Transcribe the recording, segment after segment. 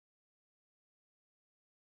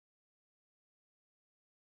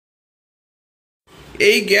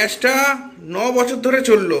এই গ্যাসটা 9 বছর ধরে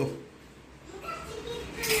চললো।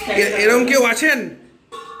 এরকম কেউ আছেন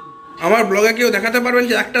আমার ব্লগে? কেউ দেখাতে পারবেন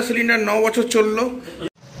যে একটা সিলিন্ডার 9 বছর চললো?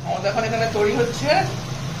 আমাদের এখন এখানে তৈরি হচ্ছে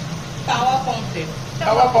তাওয়া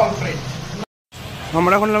পমফ্রেট।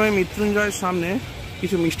 আমরা এখন আমি মৃত্যুঞ্জয়ের সামনে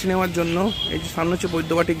কিছু মিষ্টি নেওয়ার জন্য। এই যে সামনে হচ্ছে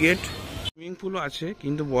বৈদ্যবাটি গেট। সুইমিং পুলও আছে,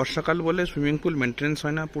 কিন্তু বর্ষাকাল বলে সুইমিং পুল মেনটেন্স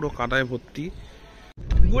হয় না, পুরো কাদায় ভর্তি।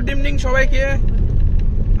 গুড ইভিনিং সবাইকে।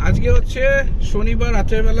 আজকে হচ্ছে শনিবার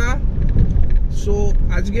রাতের বেলা। সো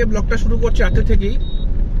আজকে ব্লগটা শুরু করছি রাতে থেকেই।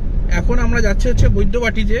 এখন আমরা যাচ্ছি হচ্ছে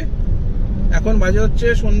বৈদ্যবাটিতে। এখন বাজে হচ্ছে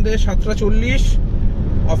সন্ধ্যে 7:40।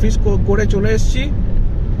 অফিস করে চলে এসেছি।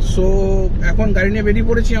 সো এখন গাড়ি নিয়ে বেরিয়ে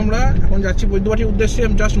পড়েছি আমরা। এখন যাচ্ছি বৈদ্যবাটির উদ্দেশ্যে।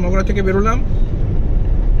 জাস্ট মগরা থেকে বেরোলাম।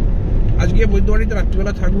 আজকে বৈদ্যবাটিতে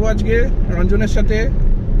রাত্রিবেলা থাকবো আজকে রঞ্জনের সাথে।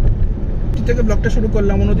 থেকে ব্লগটা শুরু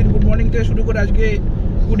করলাম। অন্যদিন গুড মর্নিং থেকে শুরু করে আজকে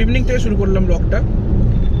গুড ইভিনিং থেকে শুরু করলাম ব্লগটা।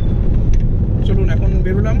 চলুন এখন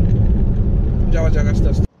বেরোলাম, যাওয়া যাক আস্তে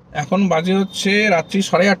আস্তে। এখন বাজে হচ্ছে রাত্রি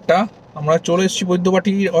 8:30। আমরা চলে এসেছি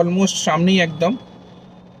বৈদ্যবাটির অলমোস্ট সামনেই একদম।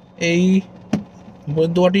 এই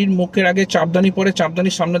বৈদ্যবাটির মুখের আগে চাপদানি পরে,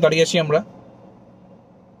 চাপদানির সামনে দাঁড়িয়ে আছি আমরা।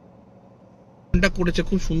 করেছে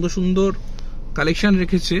খুব সুন্দর সুন্দর কালেকশন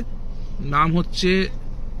রেখেছে। নাম হচ্ছে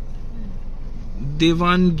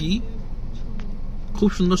দেওয়ানগি। খুব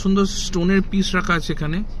সুন্দর সুন্দর স্টোনের পিস রাখা আছে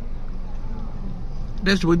এখানে।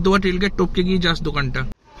 জাস্ট বৈদ্যবাটি রেলগেট টপকে গিয়ে জাস্ট দোকানটা।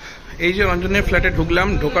 এই যে রঞ্জনের ফ্ল্যাটে ঢুকলাম।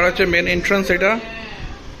 ঢোকার হচ্ছে মেন এন্ট্রান্স এটা।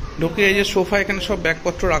 ঢুকে এই যে সোফা, এখানে সব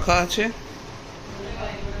ব্যাগপত্র রাখা আছে।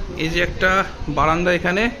 এই যে একটা বারান্দা,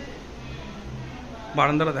 এখানে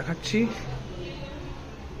বারান্দাটা দেখাচ্ছি।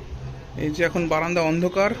 এই যে এখন বারান্দা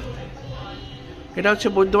অন্ধকার। এটা হচ্ছে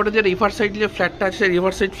বৈদ্যবাটির যে রিভার সাইড যে ফ্ল্যাটটা আছে,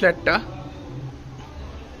 রিভার সাইড ফ্ল্যাটটা।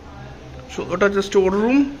 ওটা হচ্ছে স্টোর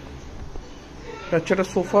রুম। হচ্ছে একটা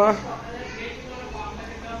সোফা।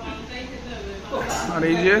 আর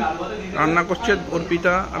এই যে রান্না করছে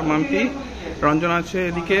অর্পিতা আর মাম্পি। রঞ্জন আছে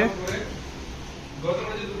এদিকে।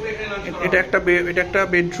 এটা একটা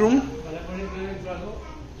বেডরুম।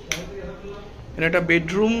 এটা একটা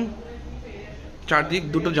বেডরুম। চারদিক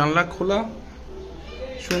দুটো জানলা খোলা,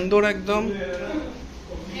 সুন্দর একদম।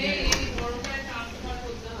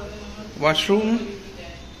 ওয়াশরুম।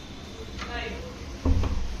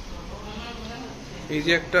 এই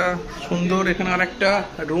যে একটা সুন্দর, এখানে আর একটা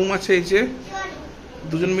রুম আছে। এই যে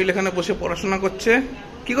দুজন মিলে এখানে বসে পড়াশোনা করছে।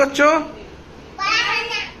 কি করছো?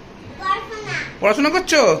 পড়াশোনা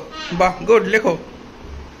করছো? বাহ, গুড, লেখো।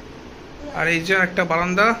 আর এই যে একটা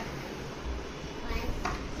বারান্দা।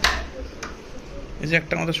 এই যে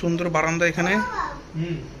একটা আমাদের সুন্দর বারান্দা এখানে।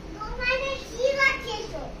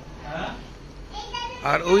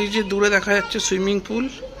 আর ওই যে দূরে দেখা যাচ্ছে সুইমিং পুল,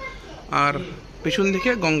 আর পেছন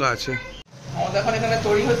দিকে গঙ্গা আছে। আমাদের এখন এখানে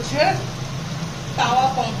তৈরি হচ্ছে তাওয়া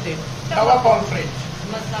পমফ্রেট।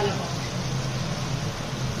 মশলা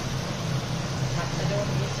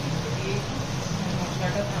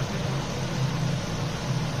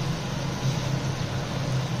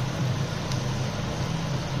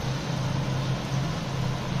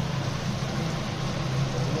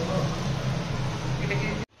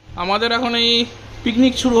আমাদের এখন এই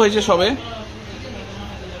পিকনিক শুরু হয়েছে সবে।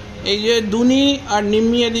 এই যে দুনি আর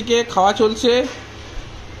নিম্মি এদিকে খাওয়া চলছে।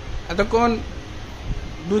 এতক্ষণ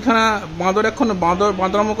দুইখানা বাঁদর এখন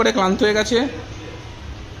বাঁদরাম করে ক্লান্ত হয়ে গেছে।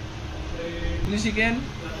 চিকেন।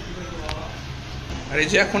 আর এই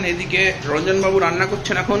যে এখন এদিকে রঞ্জনবাবু রান্না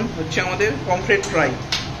করছেন। এখন হচ্ছে আমাদের পমফ্রেট ফ্রাই,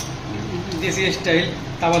 দেশি স্টাইল।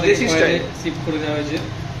 দেশি স্টাইল শিফট করে দেওয়া হয়েছে।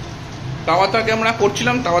 তাওয়াটাকে আমরা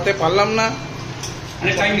করছিলাম, তাওয়াতে পারলাম না,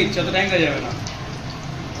 অনেক টাইম নিচ্ছে, অত টাইম যাবে না।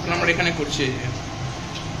 আমরা এখানে করছি।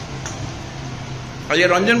 আজকে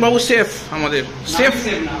রঞ্জন বাবু শেফ, আমাদের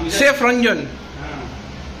শেফ রঞ্জন।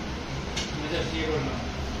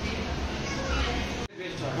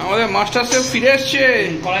 আমাদের মাস্টার শেফ ফিরে এসছে।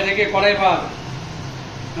 কড়াই থেকে কড়াই ভাত,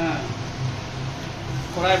 হ্যাঁ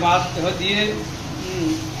কড়াই ভাত দিয়ে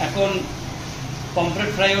এখন পমফ্রেট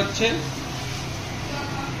ফ্রাই হচ্ছে।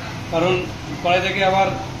 কারণ কড়াই থেকে আবার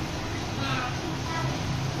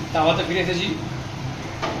তাওয়াতে ফিরে এসেছি।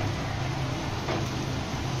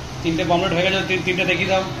 3টে পমফ্রেট হয়ে গেছে। 3টে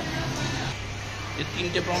দেখিয়ে দাও। এই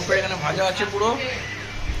 3টে পমফ্রেট এখানে ভাজা আছে পুরো।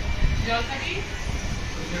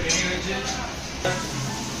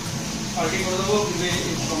 পার্টি করে দেবো, কিন্তু এই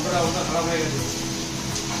পমফ্রেট অবস্থা খারাপ হয়ে গেছে।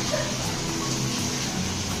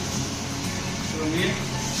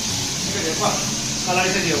 ঠিক আছে, কালার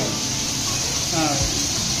এসেছে আবার। হ্যাঁ,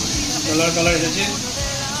 কালার এসেছে।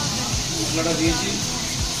 মশলাটা দিয়েছি,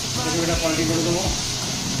 এটা পাল্টি করে দেবো।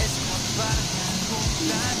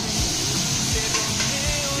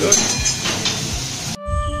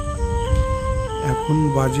 এখন এখন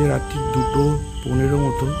বাজে রাত্রি 2:15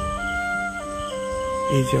 মতো।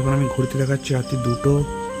 এই যে এখন আমি ঘুরতে দেখাচ্ছি, রাত্রি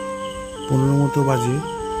 2:15 মতো বাজে।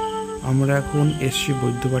 আমরা এখন এসছি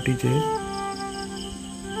বৈদ্যবাটিতে,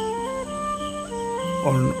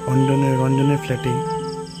 রঞ্জনের ফ্ল্যাটে।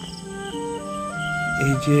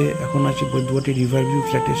 এই যে এখন আছি বৈদ্যবাটি রিভার ভিউ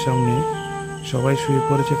ফ্ল্যাটের সামনে, সবাই শুয়ে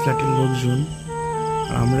পড়েছে ফ্ল্যাটের লোকজন।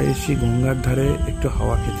 আর আমরা এসছি গঙ্গার ধারে একটু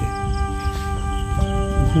হাওয়া খেতে।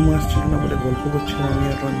 ঘুম আসছে না বলে গল্প করছিলাম আমি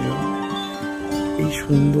আর রঞ্জন। এই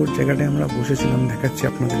সুন্দর জায়গাটায় আমরা বসেছিলাম, দেখাচ্ছি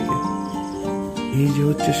আপনাদেরকে। এই যে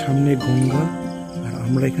হচ্ছে সামনে গঙ্গা, আর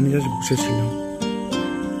আমরা এখানে জাস্ট বসেছিলাম।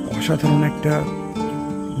 অসাধারণ একটা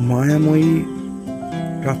মায়াময়ী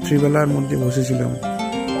রাত্রিবেলার মধ্যে বসেছিলাম।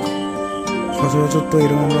 সচরাচর তো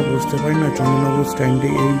এরকম আমরা বসতে পারি না, চন্দননগর স্ট্যান্ডে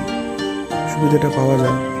এই সুবিধাটা পাওয়া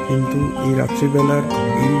যায়। কিন্তু এই রাত্রিবেলার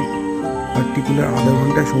এই পার্টিকুলার আধা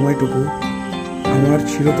ঘন্টা সময়টুকু আমার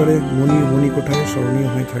চিরতরে মণিকোঠায় স্মরণীয়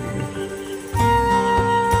হয়ে থাকবে।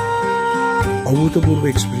 অভূতপূর্ব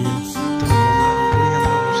experience.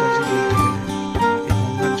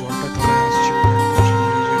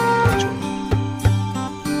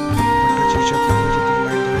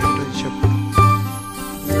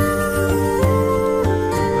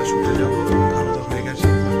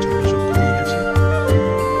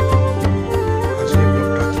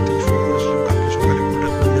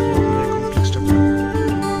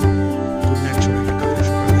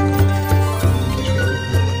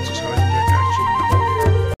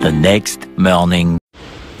 Next morning.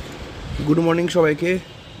 Good morning সবাইকে।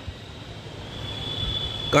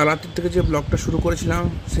 কাল রাত্রি থেকে যে ব্লগটা শুরু করেছিলাম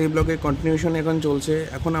সেই ব্লগের কন্টিনিউশন এখন চলছে।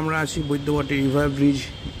 এখন আমরা আছি বৈদ্যবাটি রিভার ব্রিজ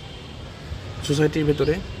সোসাইটির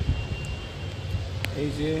ভেতরে। এই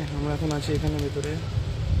যে আমরা এখন আছি এখানে ভেতরে,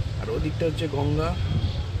 আর ওদিকটা হচ্ছে গঙ্গা।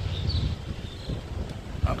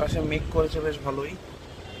 আকাশে মেঘ করেছে বেশ ভালোই।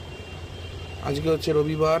 আজকে হচ্ছে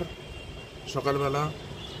রবিবার সকালবেলা।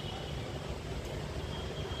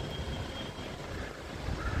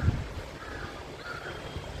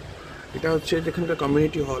 এটা হচ্ছে যেখানকার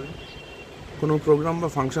কমিউনিটি হল, কোনো প্রোগ্রাম বা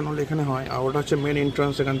ফাংশন হলে এখানে হয়। আর ওটা হচ্ছে মেন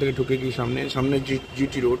এন্ট্রান্স, এখান থেকে ঢুকে গিয়ে সামনে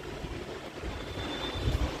জিটি রোড।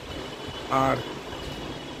 আর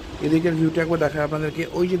এদিকের ভিউটা একবার দেখায় আপনাদেরকে।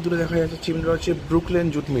 ওই যে দূরে দেখা যাচ্ছে চিমড়া হচ্ছে ব্রুকলেন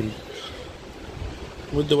জুট মিল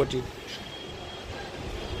বৈদ্যবাটি।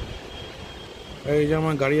 এই যে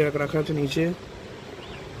আমার গাড়ি রাখা আছে নিচে।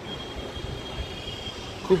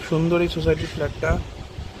 খুব সুন্দর এই সোসাইটির ফ্ল্যাটটা।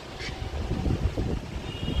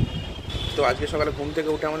 তো আজকে সকালে ঘুম থেকে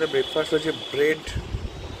উঠে আমাদের ব্রেকফাস্ট হচ্ছে ব্রেড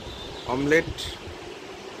অমলেট।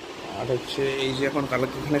 আর হচ্ছে এই যে এখন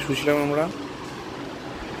কালকে এখানে শুয়েছিলাম আমরা,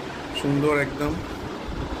 সুন্দর একদম।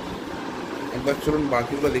 একবার চলুন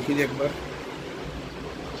বাকিগুলো দেখিয়ে দিই একবার।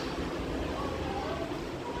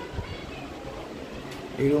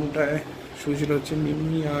 এই রুমটায় শুয়েছিল হচ্ছে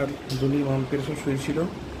মিমি আর জুলি মাম্পের সব শুয়েছিল।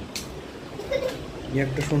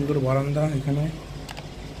 একটা সুন্দর বারান্দা এখানে।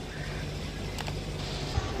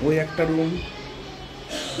 ওই একটা রুম,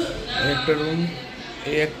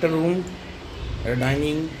 এই একটা রুম,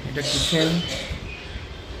 ডাইনিং, এটা কিচেন।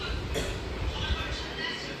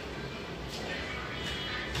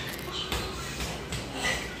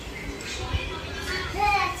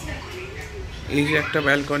 এই যে একটা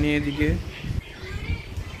ব্যালকনি এদিকে।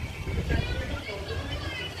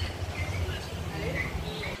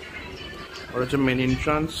 আর হচ্ছে মেন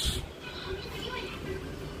এন্ট্রান্স।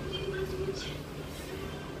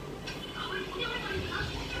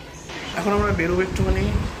 এখন আমরা বেরোবো একটুখানি,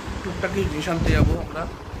 টুকটাক জিনিস আনতে যাবো আমরা।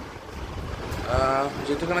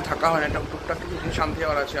 যেহেতু এখানে থাকা হয় না, একটা টুকটাক কিছু জিনিস আনতে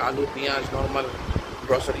যাওয়ার আছে। আলু, পেঁয়াজ, নর্মাল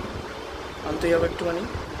গ্রসারি আনতে যাবো একটুখানি।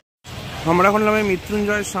 আমরা এখন নামে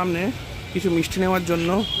মৃত্যুঞ্জয়ের সামনে কিছু মিষ্টি নেওয়ার জন্য।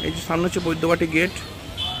 এই যে সামনে হচ্ছে বৈদ্যবাটি গেট।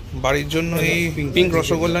 বাড়ির জন্য এই পিঙ্ক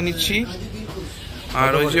রসগোল্লা নিচ্ছি,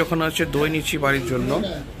 আর ওই যে ওখানে হচ্ছে দই নিচ্ছি বাড়ির জন্য।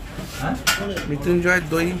 মৃত্যুঞ্জয়ের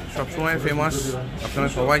দই সবসময় ফেমাস, আপনারা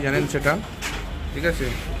সবাই জানেন সেটা, ঠিক আছে।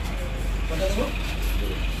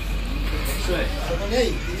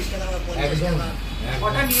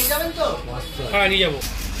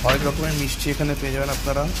 অনেক রকমের মিষ্টি এখানে পেয়ে যাবেন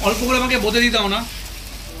আপনারা। অল্প করে আমাকে বোঁদে দিতে দাও না,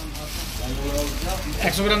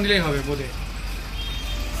 100 গ্রাম দিলেই হবে বোঁদে।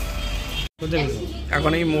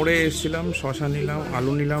 এখন এই মোড়ে এসেছিলাম, শশা নিলাম,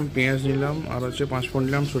 আলু নিলাম, পেঁয়াজ নিলাম, আর হচ্ছে 5 ফোঁড়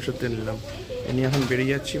নিলাম, সরষের তেল নিলাম। এ নিয়ে এখন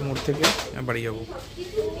বেরিয়ে যাচ্ছি মোড় থেকে, বাড়ি যাবো।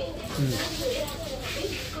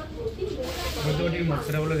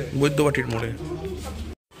 বৈদ্যবাটির মোড়ে।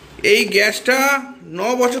 এই গ্যাসটা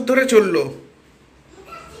 9 বছর ধরে চললো।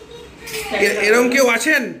 এরকম কেউ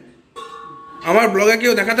আছেন আমার ব্লগে?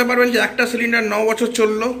 কেউ দেখাতে পারবেন যে একটা সিলিন্ডার 9 বছর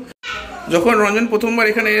চললো? যখন রঞ্জন প্রথমবার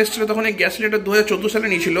এখানে এসেছিলো তখন এই গ্যাস সিলিন্ডার 2014 সালে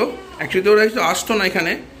নিয়েছিল। অ্যাকচুয়ালি ওরা আসতো না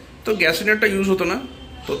এখানে, তো গ্যাস সিলিন্ডারটা ইউজ হতো না,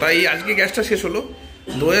 তো তাই আজকে গ্যাসটা শেষ হলো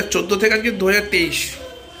 2014 থেকে আজকে 2023।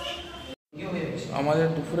 আমাদের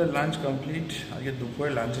দুপুরের লাঞ্চ কমপ্লিট। আজকে দুপুরে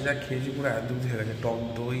লাঞ্চে যা খেয়েছি পুরো একদম হয়ে গেছে। টক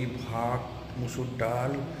দই, ভাত, মুসুর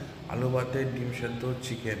ডাল, আলু ভাতে, ডিম সেদ্ধ,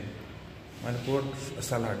 চিকেন, মানে পুরো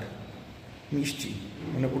স্যালাড, মিষ্টি,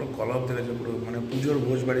 মানে পুরো কলাপ ধরেছে পুরো, মানে পুজোর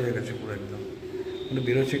ভোজ বাড়ি হয়ে গেছে পুরো একদম। মানে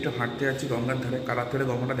বেরোচ্ছি, একটু হাঁটতে যাচ্ছি গঙ্গার ধারে। কারার ধরে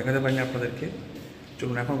গঙ্গাটা দেখাতে পারিনি আপনাদেরকে,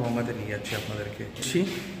 চলুন এখন গঙ্গাতে নিয়ে যাচ্ছি আপনাদেরকে।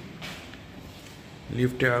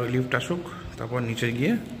 লিফট আসুক, তারপর নিচে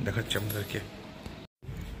গিয়ে দেখাচ্ছি আপনাদেরকে।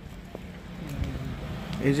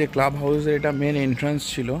 এই যে ক্লাব হাউসের এটা মেন এন্ট্রান্স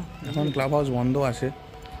ছিল, এখন ক্লাব হাউস বন্ধ আছে।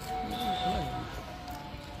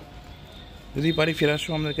 যদি পারি ফেরার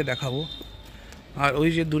সময় আমাদেরকে দেখাবো। আর ওই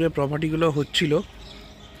যে দূরে প্রপার্টিগুলো হচ্ছিল,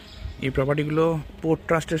 এই প্রপার্টিগুলো পোর্ট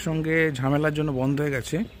ট্রাস্টের সঙ্গে ঝামেলার জন্য বন্ধ হয়ে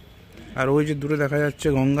গেছে। আর ওই যে দূরে দেখা যাচ্ছে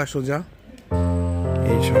গঙ্গা সোজা,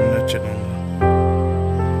 এই সামনে হচ্ছে গঙ্গা,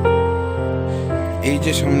 এই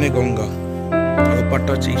যে সামনে গঙ্গা। আর ওপারটা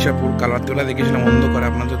হচ্ছে ঈশাপুর। কালারতলা দেখেছিলাম অন্ধকার,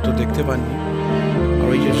 আপনাদের তো দেখতে পাননি। আর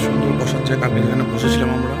ওই যে সুন্দর বসার জায়গা, আপনি যেখানে বসেছিলাম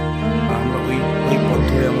আমরা, আর আমরা ওই পথ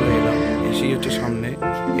ধরে আমরা এলাম, এসেই হচ্ছে সামনে,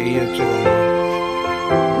 এই হচ্ছে গঙ্গা।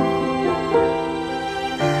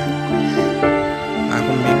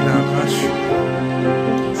 এখন মেঘলা আকাশ,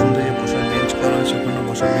 সুন্দর যে বসার বেঞ্চ করা আছে, ওখানে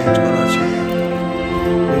বসার বেঞ্চ করা আছে।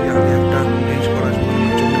 ওই আগে একটা বেঞ্চ করা আছে,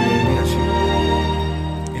 ছোট্ট মন্দির আছে।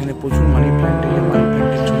 এখানে প্রচুর মানি প্ল্যান্ট,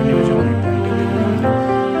 ছবি নেমেছে মানি প্ল্যান্টের।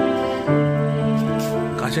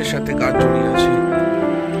 গাছের সাথে গাছ জড়িয়ে আছে,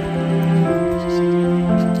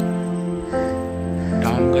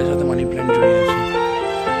 আম গাছের সাথে মানি প্ল্যান্ট জড়িয়ে আছে।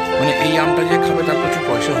 মানে এই আমটা যে খাবে তার প্রচুর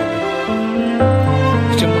পয়সা হবে,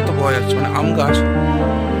 নিচের মতো পাওয়া যাচ্ছে। মানে আম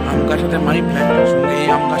গাছের সাথে মানি প্ল্যান্ট, সঙ্গে এই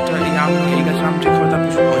আম গাছটা, এই গাছের আম যে খাবে তার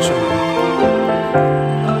প্রচুর পয়সা হবে।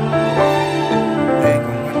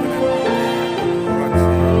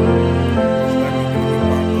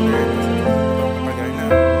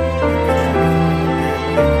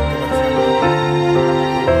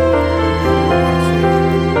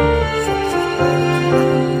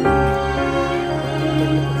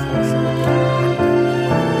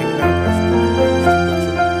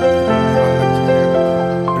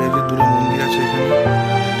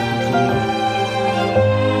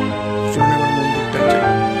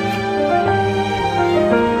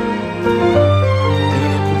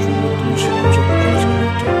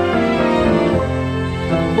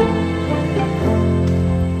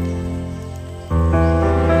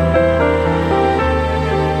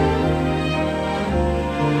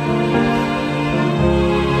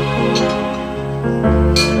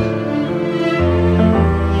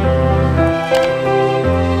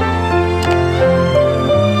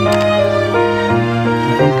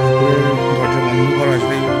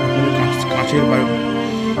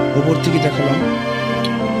 ওপর থেকে দেখালাম।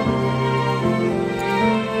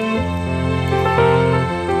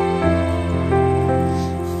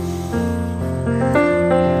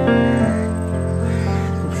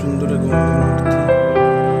 খুব সুন্দর গঙ্গা মূর্তি।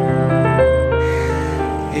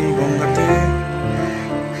 এই গঙ্গাতে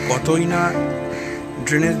কতই না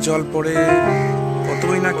ড্রেনের জল পড়ে,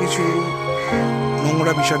 কতই না কিছু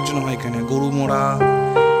নোংরা বিসর্জন হয় এখানে। গরু মোড়া,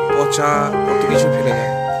 পচা, কত কিছু ফেলে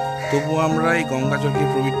দেয়। তবুও আমরা এই গঙ্গা জলকে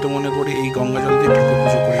পবিত্র মনে করি, এই গঙ্গা জল দিয়ে ঠাকুর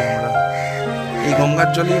পুজো করি আমরা। এই গঙ্গার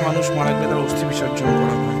জলেই মানুষ মারা গেলে তার অস্থি বিসর্জন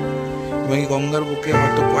করা হয়, এবং এই গঙ্গার বুকে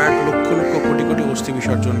হয়তো কয়েক লক্ষ লক্ষ কোটি কোটি অস্থি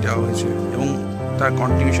বিসর্জন দেওয়া হয়েছে, এবং তার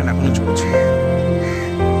কন্টিনিউশন এখনো চলছে।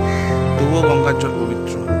 তবুও গঙ্গার জল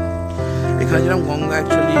পবিত্র। এখানে যেরকম গঙ্গা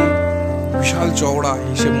অ্যাকচুয়ালি বিশাল চওড়া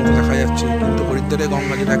হিসেব মতো দেখা যাচ্ছে, কিন্তু হরিদ্বারের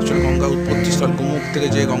গঙ্গা, যেটা অ্যাকচুয়ালি গঙ্গা উৎপত্তিস্থল, গোমুখ থেকে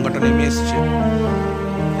যে গঙ্গাটা নেমে এসছে,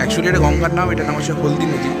 অ্যাকচুয়ালি এটা গঙ্গার নাম, এটার নাম হচ্ছে হলদি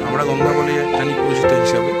নদী। আমরা গঙ্গা বলে জানি পরিচিত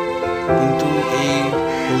হিসাবে, কিন্তু এই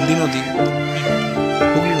হলদি নদী,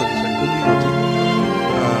 হুগলি নদী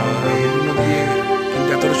কিন্তু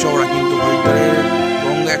এতটা চওড়া। কিন্তু হরিদ্বারের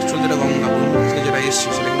গঙ্গা অ্যাকচুয়ালি যেটা গঙ্গা গোমুখ থেকে যেটা এসছে,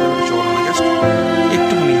 সেটা কিন্তু এতটা চওড়া না, জাস্ট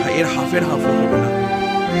একটুখানি, এর হাফও হবে না।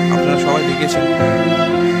 আপনারা সবাই দেখেছেন,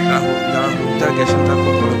 যারা হরিদ্বার গেছেন তারা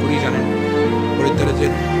খুব ভালো করেই জানেন হরিদ্বারে যে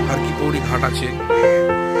হারকি পৌরি ঘাট আছে।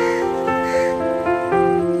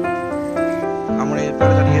 আমরা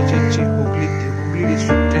এরপরে দাঁড়িয়েছি হচ্ছে হুগলি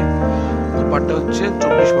ডিস্ট্রিক্টে, ওপারটা হচ্ছে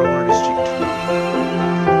 24 পরগনা ডিস্ট্রিক্ট।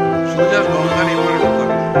 সোজা গঙ্গার এবার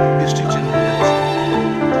ডিস্ট্রিক্ট চেঞ্জ হয়ে যাচ্ছে।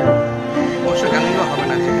 অবশ্য জানলেও হবে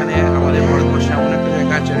না, যেখানে আমাদের ভারতবর্ষে এমন একটা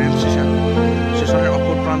জায়গা আছে রেল স্টেশন, স্টেশনের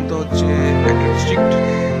অপর প্রান্ত হচ্ছে একটা ডিস্ট্রিক্ট,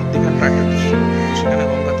 মধ্যখানটা একটা ডিস্ট্রিক্ট, সেখানে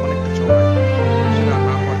গঙ্গা তো অনেকটা চওড়া, সেটা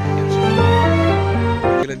না হওয়ার ঠিক আছে।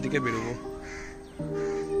 বিকেলের দিকে বেরোবো।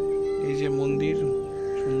 এই যে মন্দির,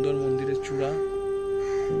 সুন্দর মন্দিরের চূড়া,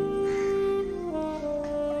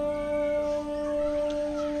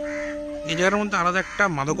 এই জায়গাটার মধ্যে আলাদা একটা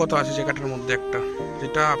মাদকতা আছে, জায়গাটার মধ্যে একটা,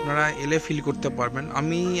 যেটা আপনারা এলে ফিল করতে পারবেন।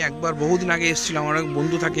 আমি একবার বহুদিন আগে এসেছিলাম, আমার এক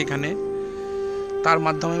বন্ধু থাকে এখানে, তার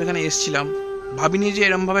মাধ্যমে আমি এখানে এসেছিলাম। ভাবিনি যে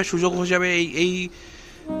এরমভাবে সুযোগ হয়ে যাবে, এই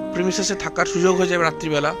প্রিমিসেসে থাকার সুযোগ হয়ে যাবে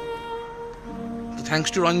রাত্রিবেলা। তো থ্যাঙ্কস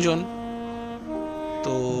টু রঞ্জন।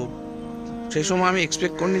 তো সেই সময় আমি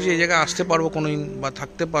এক্সপেক্ট করিনি যে এই জায়গায় আসতে পারবো কোনোদিন বা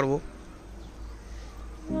থাকতে পারবো।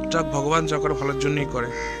 যাক, ভগবান যা করে ভালোর জন্যই করে।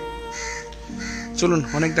 চলুন,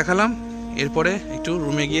 অনেক দেখালাম, এরপরে একটু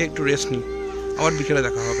রুমে গিয়ে একটু রেস্ট নিই, আবার বিকেলে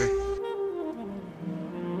দেখা হবে।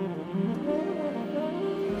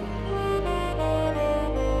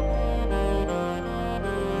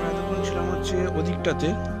 আমরা এতক্ষণ ছিলাম হচ্ছে ওদিকটাতে,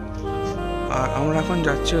 আর আমরা এখন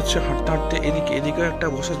যাচ্ছি হচ্ছে হাঁটতে হাঁটতে এদিকেও একটা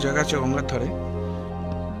বসার জায়গা আছে গঙ্গার ধারে।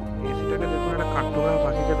 এদিকটাকে দেখুন, একটা কাঠঠোকরা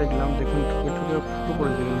পাখিকে দেখলাম, দেখুন ঠুকে ঠুকে ফুটো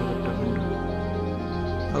করে দিলেন ওদেরটা।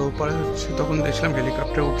 আর ওপারে হচ্ছে তখন দেখছিলাম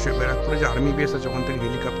হেলিকপ্টার উঠছে, ব্যারাকপুরে যে আর্মি বেস আছে ওখান থেকে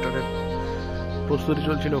হেলিকপ্টারের প্রস্তুতি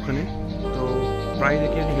চলছিল ওখানে। তো প্রায়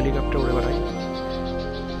দেখি হেলিকপ্টার উড়ে বেড়ায়,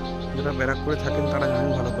 যারা ব্যারাকপুরে থাকেন তারা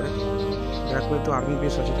জানেন ভালো করে। ব্যারাকপুরে তো আর্মি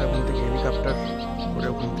বেস আছে, তার ওখান থেকে হেলিকপ্টার করে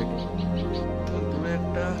ওখান থেকে। দূরে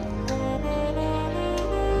একটা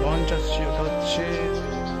লঞ্চ আসছে, ওটা হচ্ছে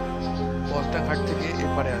পদ্মাঘাট থেকে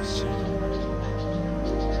এপারে আসছে।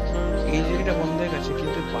 এই জেটিটা বন্ধ হয়ে গেছে,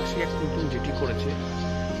 কিন্তু পাশে একটা নতুন জেটি করেছে।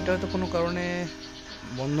 এটা হয়তো কোনো কারণে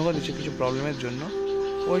বন্ধ করে দিচ্ছে কিছু প্রবলেমের জন্য।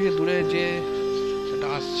 ওই যে দূরে যে এটা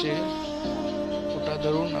আসছে, ওটা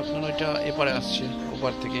ধরুন আপনার ওইটা এপারে আসছে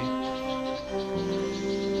ওপার থেকে।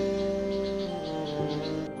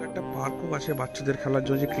 একটা পার্কও আছে বাচ্চাদের খেলার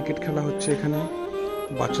জন্য, যে ক্রিকেট খেলা হচ্ছে এখানে,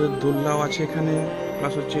 বাচ্চাদের দোলনাও আছে এখানে,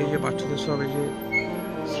 প্লাস হচ্ছে এই যে বাচ্চাদের সব এই যে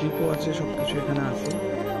স্লিপও আছে, সব কিছু এখানে আছে।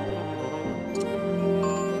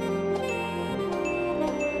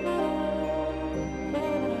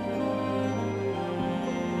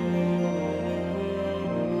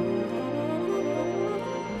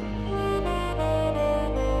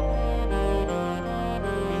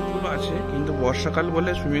 আছে, কিন্তু বর্ষাকাল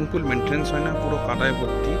বলে সুইমিং পুল মেনটেন্স হয় না, পুরো কাদায়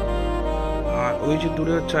ভর্তি। আর ওই যে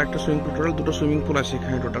দূরে হচ্ছে একটা সুইমিং পুল, টোটাল দুটো সুইমিং পুল আছে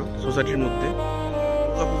এখানে টোটাল সোসাইটির মধ্যে।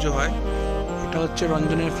 দুর্গাপুজো হয়, এটা হচ্ছে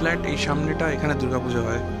রঞ্জনের ফ্ল্যাট, এই সামনেটা, এখানে দুর্গাপুজো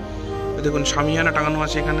হয়। দেখুন শামিয়ানা টাঙানো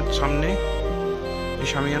আছে এখানে সামনে, এই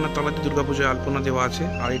শামিয়ানার তলাতে দুর্গাপুজোয় আলপনা দেওয়া আছে।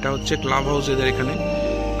 আর এটা হচ্ছে ক্লাব হাউস এদের এখানে।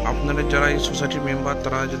 আপনাদের যারা এই সোসাইটির মেম্বার,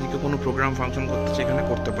 তারা যদি কেউ কোনো প্রোগ্রাম ফাংশন করতে চায় এখানে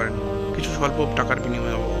করতে পারেন, কিছু স্বল্প টাকার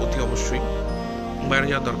বিনিময়ে, অতি অবশ্যই, বাইরে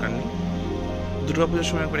যাওয়ার দরকার নেই। দুর্গাপুজোর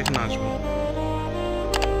সময় করে এখানে আসবো।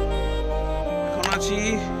 এখন আছি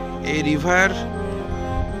এই রিভার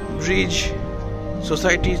ব্রিজ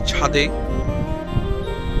সোসাইটির ছাদে।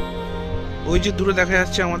 ওই যে দূরে দেখা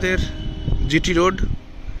যাচ্ছে আমাদের জিটি রোড,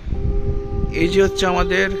 এই যে হচ্ছে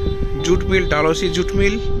আমাদের jute mill, Dalhousie jute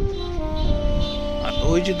mill, আর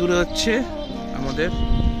ওই যে দূরে হচ্ছে আমাদের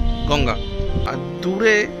গঙ্গা। আর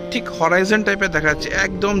দূরে ঠিক হরাইজন টাইপের দেখা যাচ্ছে,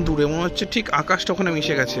 একদম দূরে মনে হচ্ছে ঠিক আকাশটা ওখানে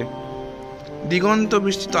মিশে গেছে, দিগন্ত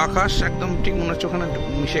বিস্তৃত আকাশ একদম ঠিক মনে হচ্ছে ওখানে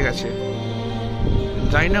মিশে গেছে।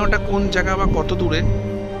 জানি না ওটা কোন জায়গা বা কত দূরে,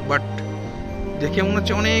 বাট দেখে মনে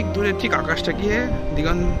হচ্ছে অনেক দূরে ঠিক আকাশটা গিয়ে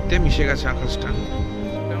দিগন্তে মিশে গেছে আকাশটা।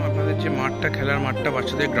 আপনাদের যে মাঠটা, খেলার মাঠটা,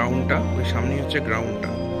 বাচ্চাদের গ্রাউন্ডটা, ওই সামনেই হচ্ছে গ্রাউন্ডটা,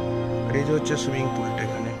 আর এই যে হচ্ছে সুইমিং পুলটা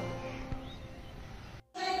এখানে।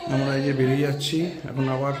 আমরা এই যে বেরিয়ে যাচ্ছি এখন,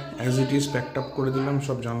 আবার as it is packed up করে দিলাম,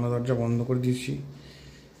 সব জানলা দরজা বন্ধ করে দিয়েছি,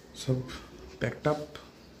 সব প্যাকড আপ,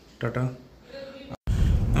 টাটা।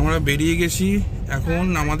 আমরা বেরিয়ে গেছি এখন,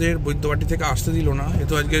 আমাদের বৈদ্যবাটি থেকে আসতে দিল না,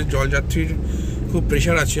 এতো আজকে জলযাত্রীর খুব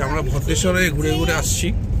প্রেশার আছে। আমরা ভদ্রেশ্বরে ঘুরে ঘুরে আসছি,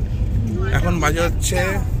 এখন বাজে হচ্ছে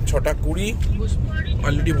 6:20,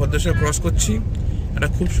 অলরেডি ভদ্রেশ্বর ক্রস করছি। একটা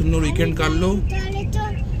খুব সুন্দর উইকেন্ড কাটলো,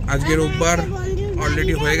 আজকে রোববার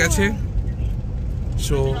অলরেডি হয়ে গেছে।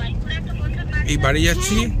 সো এই বাড়ি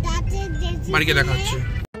যাচ্ছি, বাড়িকে দেখা হচ্ছে।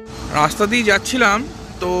 রাস্তা দিয়ে যাচ্ছিলাম,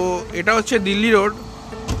 তো এটা হচ্ছে দিল্লি রোড,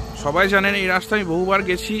 সবাই জানেন এই রাস্তা আমি বহুবার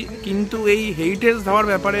গেছি, কিন্তু এই হেরিটেজ ধাবার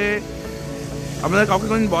ব্যাপারে আপনাদের কাউকে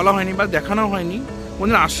কোনোদিন বলা হয়নি বা দেখানো হয়নি,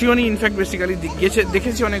 কোনোদিন আসিও নি। ইনফ্যাক্ট বেসিক্যালি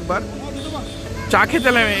দেখেছি অনেকবার। চা খেতে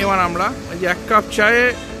এলাম এবার আমরা, এই যে 1 কাপ চায়ে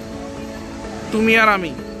তুমি আর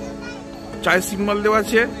আমি, চায়ের সিম্বল দেওয়া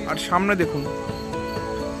আছে, আর সামনে দেখুন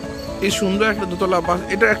এই সুন্দর একটা দোতলা বাস।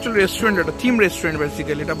 এটা অ্যাকচুয়ালি রেস্টুরেন্ট, এটা থিম রেস্টুরেন্ট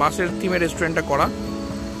বেসিক্যালি, এটা বাসের থিমের রেস্টুরেন্টটা করা।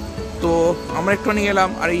 তো আমরা একটু নিয়ে এলাম,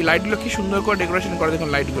 আর এই লাইটগুলো কি সুন্দর করে ডেকোরেশন করা, দেখুন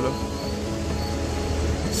লাইটগুলো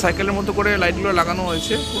সাইকেলের মতো করে লাইটগুলো লাগানো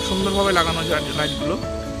হয়েছে, খুব সুন্দরভাবে লাগানো হয়েছে লাইটগুলো।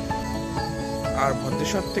 আর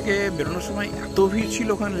ভদ্রেশ্বর থেকে বেরোনোর সময় এত ভিড় ছিল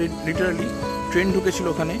ওখানে, লিটারালি ট্রেন ঢুকেছিল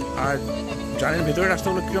ওখানে। আর জানেন ভেতরের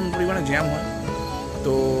রাস্তাগুলো কীরকম পরিমাণে জ্যাম হয়,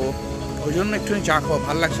 তো ওই জন্য একটুখানি চা খাওয়া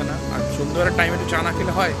ভালো লাগছে না। আর সন্ধ্যাবেলার টাইমে একটু চা না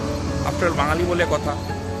খেলে হয়, আফটার বাঙালি বলে কথা,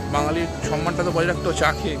 বাঙালির সম্মানটা তো বজায় রাখতেও চা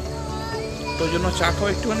খেয়ে। তো ওই জন্য চা খাওয়া,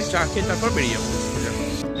 একটুখানি চা খেয়ে তারপর বেরিয়ে যাবো।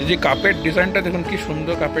 এই যে কাপের ডিজাইনটা দেখুন, কি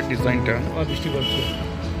সুন্দর কাপের ডিজাইনটা। বৃষ্টি পড়ছে।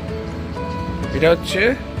 এটা হচ্ছে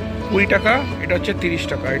 20 টাকা, এটা হচ্ছে 30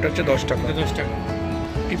 টাকা, এটা হচ্ছে 10 টাকা। 10 টাকা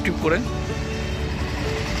টিপ টিপ করে।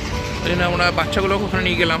 ওই জন্য আমরা বাচ্চাগুলোকে ওখানে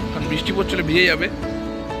নিয়ে গেলাম, কারণ বৃষ্টি পড়ছিল ভিজে যাবে,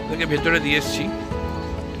 ওদেরকে ভেতরে দিয়ে এসছি।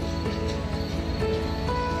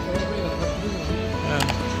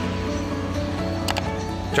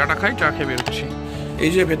 চাটা খাই, চা খেয়ে বেরোচ্ছি।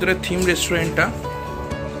 এই যে ভেতরে থিম রেস্টুরেন্টটা,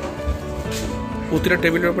 প্রতিটা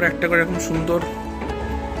টেবিলের উপর একটা করে এরকম সুন্দর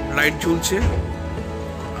লাইট ঝুলছে।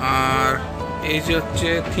 আর এই যে হচ্ছে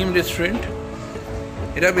থিম রেস্টুরেন্ট,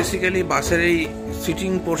 এটা বেসিক্যালি বাসের এই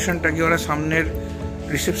সিটিং পোর্শনটাকে ওরা সামনের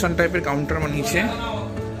রিসেপশন টাইপের কাউন্টার বানিয়েছে।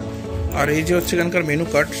 আর এই যে হচ্ছে এখানকার মেনু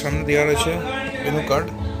কার্ড, সামনে দেওয়া রয়েছে মেনু কার্ড,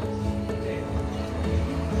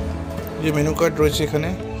 যে মেনু কার্ড রয়েছে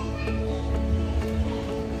এখানে।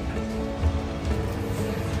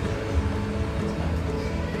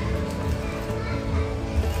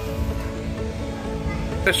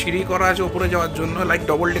 একটা সিঁড়ি করা আছে উপরে যাওয়ার জন্য, লাইক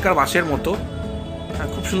ডবল ডেকার বাসের মতো।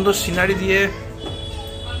 খুব সুন্দর সিনারি দিয়ে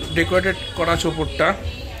ডেকোরেটেড করা আছে উপরটা।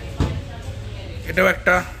 এটাও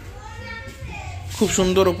একটা খুব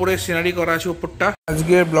সুন্দর উপরে সিনারি করা আছে উপরটা।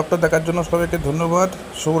 আজকের ব্লগটা দেখার জন্য সবাইকে ধন্যবাদ।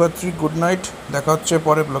 শুভরাত্রি, গুড নাইট, দেখা হচ্ছে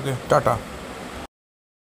পরের ব্লগে, টাটা।